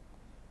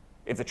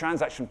 If the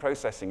transaction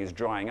processing is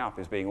drying up,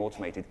 is being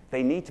automated,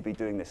 they need to be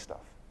doing this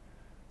stuff.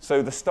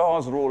 So the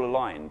stars are all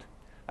aligned.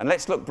 And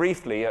let's look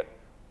briefly at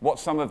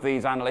what some of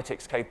these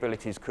analytics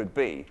capabilities could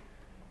be.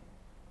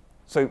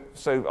 So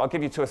I'll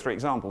give you 2 or 3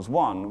 examples.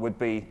 One would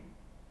be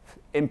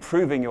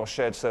improving your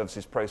shared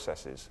services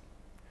processes.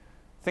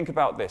 Think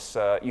about this.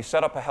 You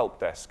set up a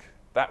help desk.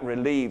 That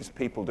relieves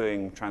people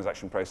doing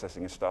transaction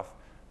processing and stuff,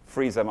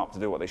 frees them up to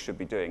do what they should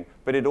be doing.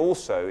 But it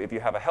also, if you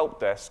have a help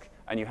desk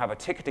and you have a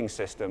ticketing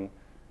system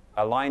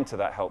aligned to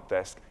that help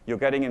desk, you're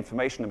getting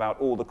information about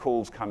all the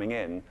calls coming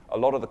in. A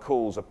lot of the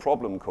calls are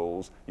problem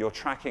calls. You're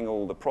tracking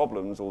all the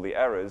problems, all the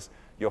errors.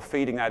 You're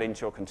feeding that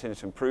into your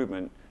continuous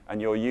improvement, and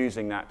you're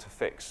using that to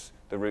fix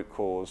the root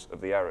cause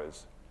of the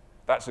errors.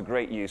 That's a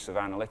great use of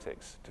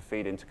analytics to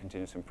feed into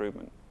continuous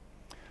improvement.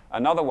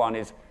 Another one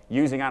is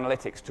using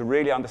analytics to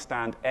really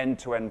understand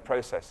end-to-end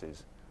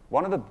processes.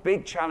 One of the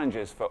big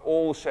challenges for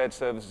all shared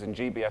services and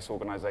GBS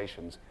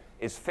organizations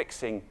is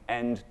fixing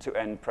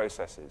end-to-end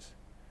processes.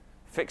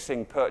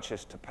 Fixing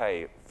purchase to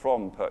pay,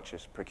 from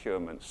purchase,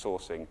 procurement,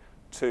 sourcing,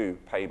 to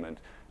payment.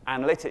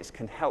 Analytics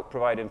can help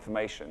provide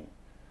information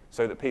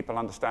so that people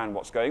understand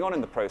what's going on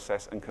in the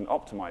process and can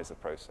optimize the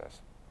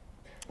process.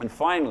 And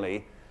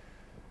finally,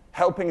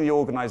 helping the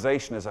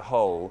organization as a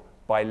whole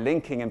by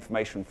linking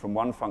information from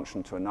one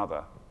function to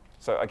another.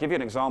 So I'll give you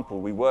an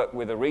example. We work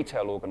with a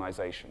retail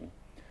organization,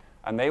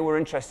 and they were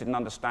interested in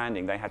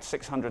understanding, they had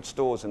 600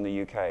 stores in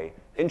the UK,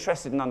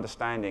 interested in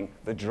understanding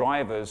the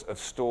drivers of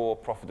store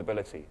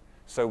profitability.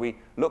 So we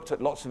looked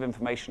at lots of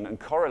information and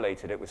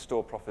correlated it with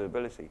store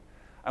profitability.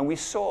 And we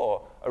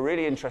saw a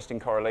really interesting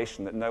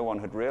correlation that no one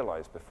had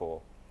realized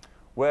before.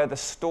 Where the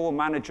store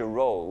manager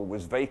role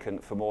was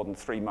vacant for more than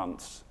 3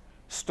 months,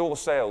 store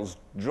sales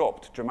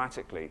dropped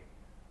dramatically,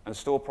 and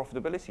store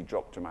profitability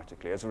dropped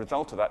dramatically. As a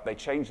result of that, they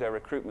changed their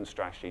recruitment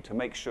strategy to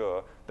make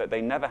sure that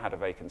they never had a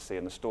vacancy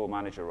in the store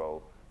manager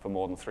role for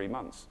more than 3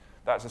 months.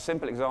 That's a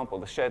simple example.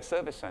 The shared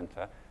service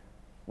center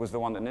was the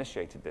one that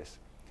initiated this.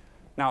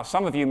 Now,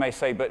 some of you may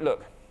say, but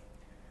look,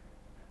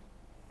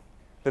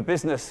 the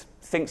business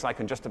thinks I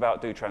can just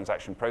about do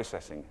transaction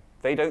processing.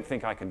 They don't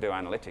think I can do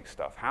analytics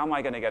stuff. How am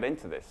I going to get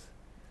into this?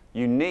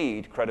 You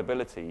need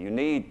credibility. You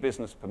need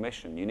business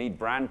permission. You need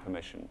brand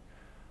permission.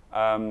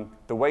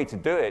 The way to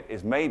do it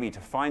is maybe to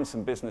find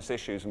some business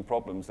issues and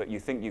problems that you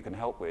think you can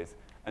help with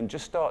and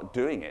just start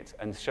doing it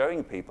and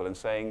showing people and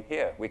saying,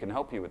 here, we can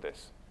help you with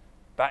this.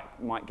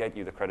 That might get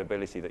you the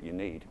credibility that you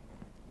need.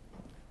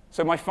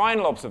 So my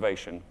final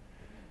observation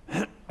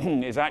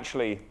is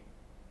actually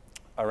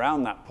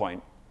around that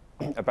point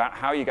about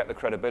how you get the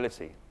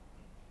credibility.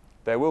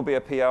 There will be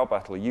a PR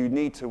battle. You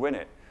need to win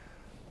it.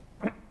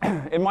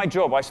 In my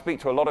job, I speak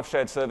to a lot of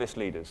shared service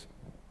leaders.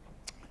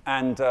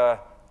 And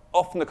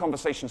often the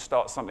conversation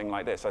starts something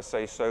like this. I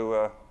say,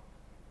 so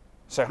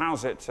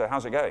how's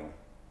it going?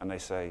 And they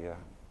say,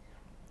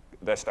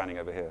 they're standing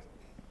over here.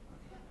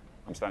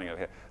 I'm standing over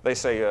here. They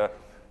say,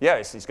 yeah,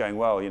 it's going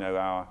well. You know,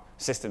 our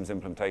systems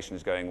implementation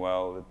is going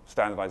well. The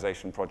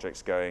standardization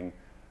project's going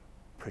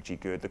pretty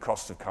good. The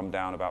costs have come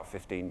down about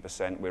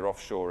 15%. We're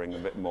offshoring a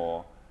bit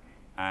more.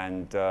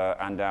 And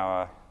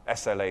our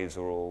SLAs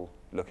are all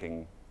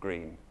looking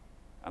green.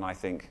 And I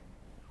think,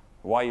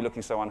 why are you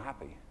looking so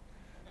unhappy?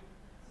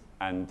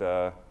 And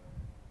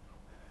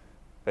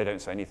they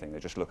don't say anything. They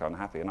just look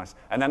unhappy.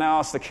 And then I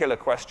ask the killer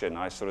question.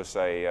 I sort of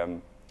say,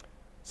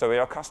 so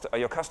are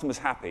your customers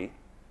happy?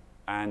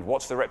 And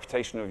what's the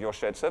reputation of your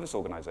shared service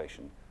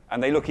organization?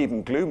 And they look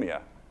even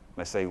gloomier.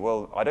 They say,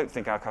 well, I don't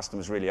think our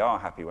customers really are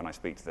happy when I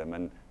speak to them,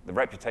 and the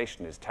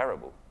reputation is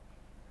terrible.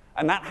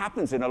 And that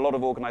happens in a lot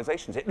of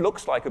organizations. It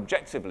looks like,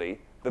 objectively,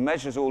 the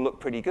measures all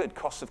look pretty good.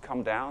 Costs have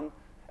come down,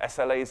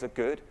 SLAs are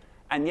good,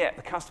 and yet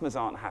the customers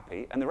aren't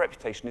happy, and the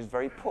reputation is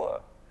very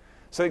poor.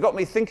 So it got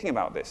me thinking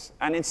about this.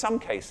 And in some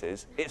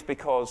cases, it's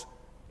because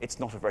it's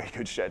not a very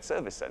good shared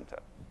service center.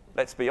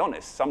 Let's be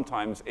honest,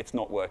 sometimes it's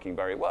not working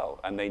very well,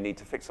 and they need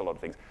to fix a lot of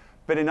things.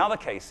 But in other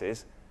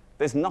cases,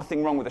 there's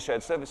nothing wrong with the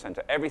shared service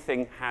center.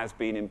 Everything has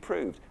been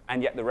improved,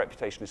 and yet the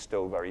reputation is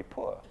still very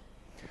poor.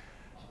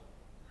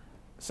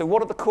 So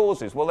what are the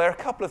causes? Well, there are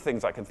a couple of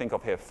things I can think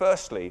of here.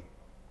 Firstly,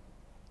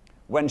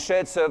 when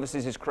shared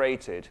services is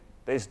created,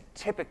 there's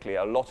typically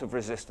a lot of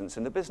resistance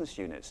in the business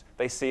units.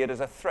 They see it as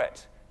a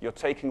threat. You're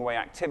taking away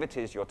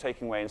activities, you're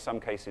taking away, in some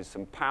cases,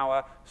 some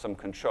power, some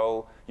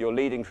control, you're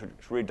leading to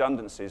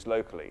redundancies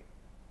locally.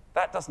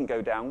 That doesn't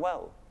go down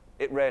well.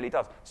 It rarely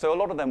does. So a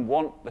lot of them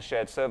want the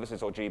shared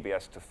services or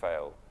GBS to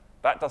fail.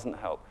 That doesn't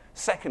help.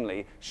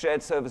 Secondly,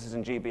 shared services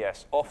and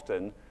GBS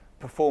often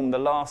perform the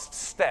last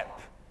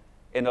step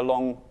in a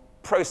long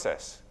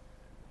process.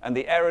 And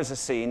the errors are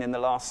seen in the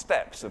last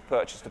steps of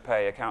purchase to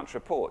pay, accounts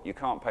report. You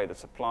can't pay the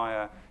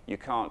supplier, you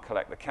can't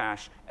collect the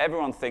cash.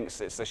 Everyone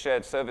thinks it's the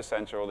shared service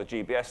center or the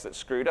GBS that's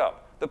screwed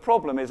up. The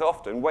problem is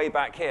often, way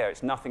back here,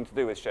 it's nothing to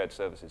do with shared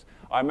services.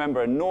 I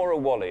remember Nora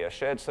Wally, a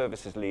shared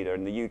services leader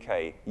in the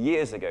UK,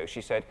 years ago,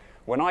 she said,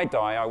 when I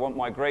die, I want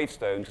my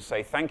gravestone to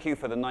say, thank you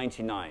for the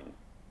 99.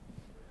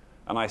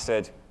 And I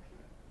said,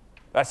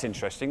 that's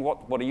interesting.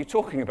 What are you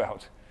talking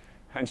about?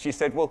 And she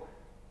said, well,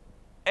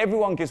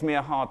 everyone gives me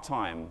a hard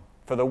time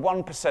for the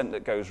 1%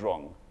 that goes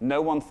wrong.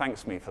 No one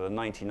thanks me for the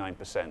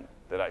 99%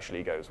 that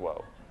actually goes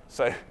well.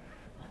 So,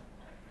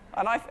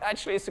 and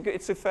actually,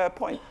 it's a fair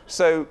point.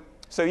 So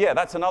yeah,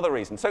 that's another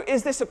reason. So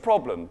is this a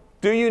problem?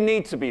 Do you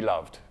need to be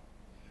loved?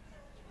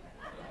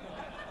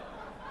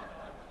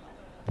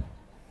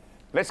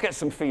 Let's get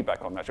some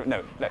feedback on that.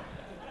 No.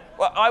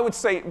 Well, I would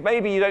say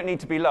maybe you don't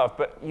need to be loved,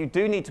 but you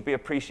do need to be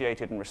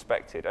appreciated and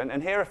respected.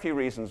 And here are a few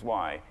reasons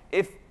why.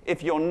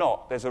 If you're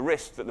not, there's a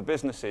risk that the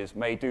businesses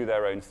may do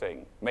their own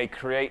thing, may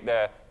create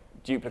their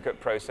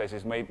duplicate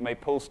processes, may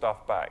pull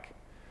stuff back.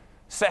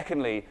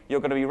 Secondly,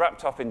 you're going to be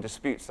wrapped up in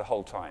disputes the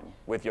whole time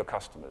with your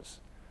customers.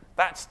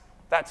 That's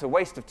a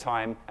waste of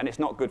time, and it's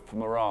not good for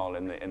morale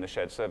in the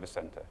shared service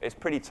center. It's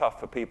pretty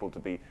tough for people to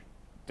be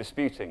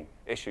disputing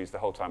issues the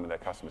whole time with their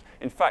customers.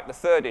 In fact, the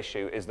third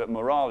issue is that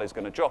morale is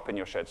going to drop in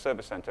your shared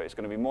service center. It's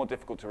going to be more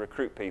difficult to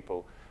recruit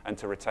people and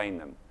to retain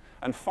them.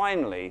 And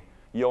finally,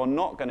 you're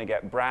not going to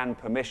get brand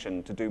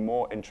permission to do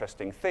more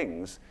interesting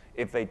things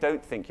if they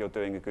don't think you're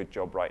doing a good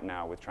job right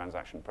now with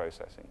transaction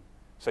processing.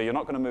 So you're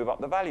not going to move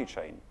up the value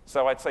chain.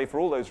 So I'd say for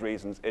all those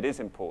reasons, it is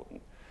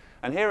important.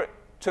 And here are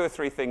 2 or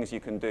 3 things you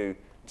can do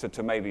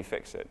to maybe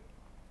fix it.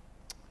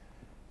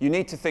 You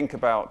need to think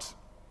about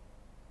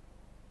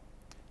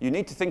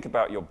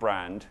your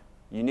brand.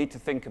 You need to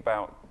think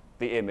about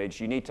the image.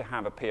 You need to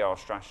have a PR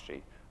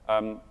strategy.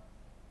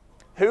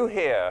 Who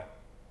here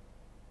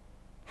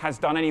has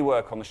done any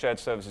work on the Shared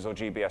Services or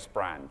GBS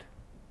brand?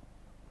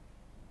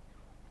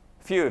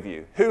 A few of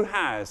you. Who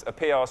has a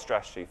PR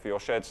strategy for your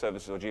Shared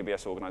Services or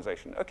GBS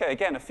organization? Okay,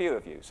 again, a few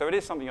of you. So it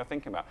is something you're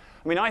thinking about.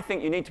 I mean, I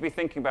think you need to be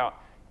thinking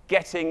about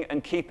getting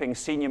and keeping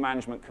senior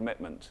management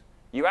commitment.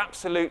 You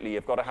absolutely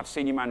have got to have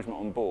senior management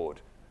on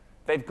board.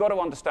 They've got to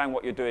understand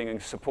what you're doing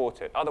and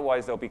support it.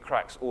 Otherwise, there'll be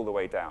cracks all the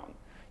way down.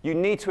 You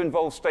need to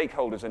involve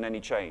stakeholders in any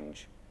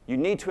change. You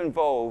need to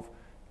involve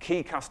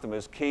key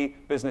customers, key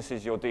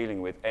businesses you're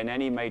dealing with in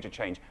any major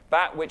change.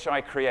 That which I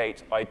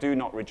create, I do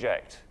not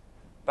reject.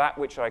 That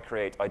which I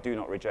create, I do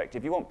not reject.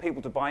 If you want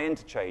people to buy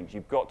into change,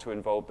 you've got to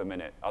involve them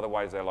in it.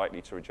 Otherwise, they're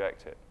likely to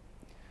reject it.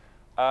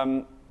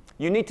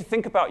 You need to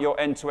think about your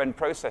end-to-end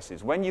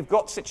processes. When you've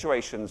got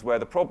situations where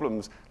the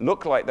problems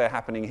look like they're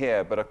happening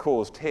here but are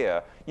caused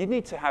here, you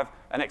need to have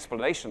an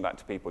explanation of that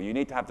to people. You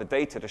need to have the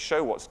data to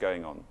show what's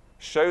going on,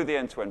 show the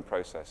end-to-end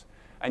process.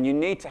 And you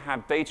need to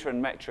have data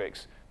and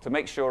metrics to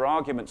make sure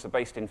arguments are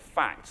based in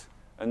fact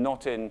and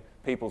not in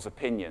people's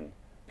opinion.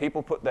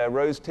 People put their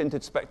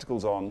rose-tinted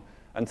spectacles on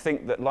and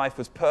think that life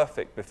was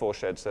perfect before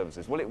shared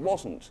services. Well, it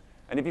wasn't.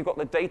 And if you've got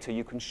the data,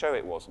 you can show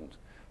it wasn't.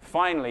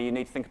 Finally, you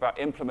need to think about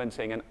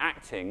implementing and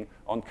acting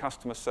on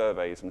customer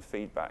surveys and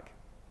feedback.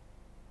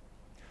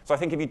 So I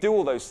think if you do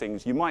all those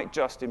things, you might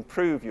just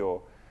improve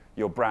your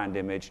brand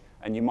image,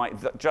 and you might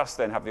just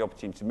then have the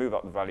opportunity to move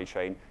up the value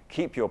chain,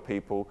 keep your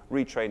people,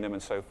 retrain them,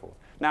 and so forth.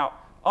 Now,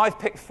 I've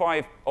picked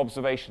 5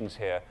 observations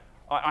here.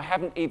 I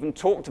haven't even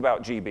talked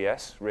about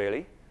GBS,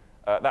 really.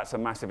 That's a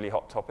massively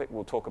hot topic.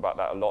 We'll talk about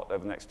that a lot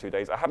over the next 2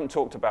 days. I haven't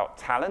talked about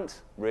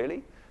talent,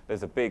 really.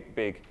 There's a big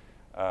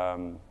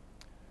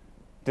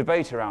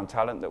debate around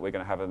talent that we're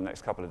going to have in the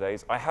next couple of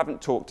days. I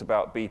haven't talked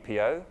about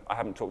BPO. I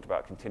haven't talked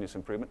about continuous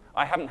improvement.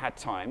 I haven't had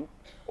time.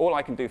 All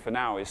I can do for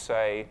now is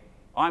say,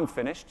 I'm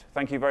finished.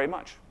 Thank you very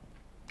much.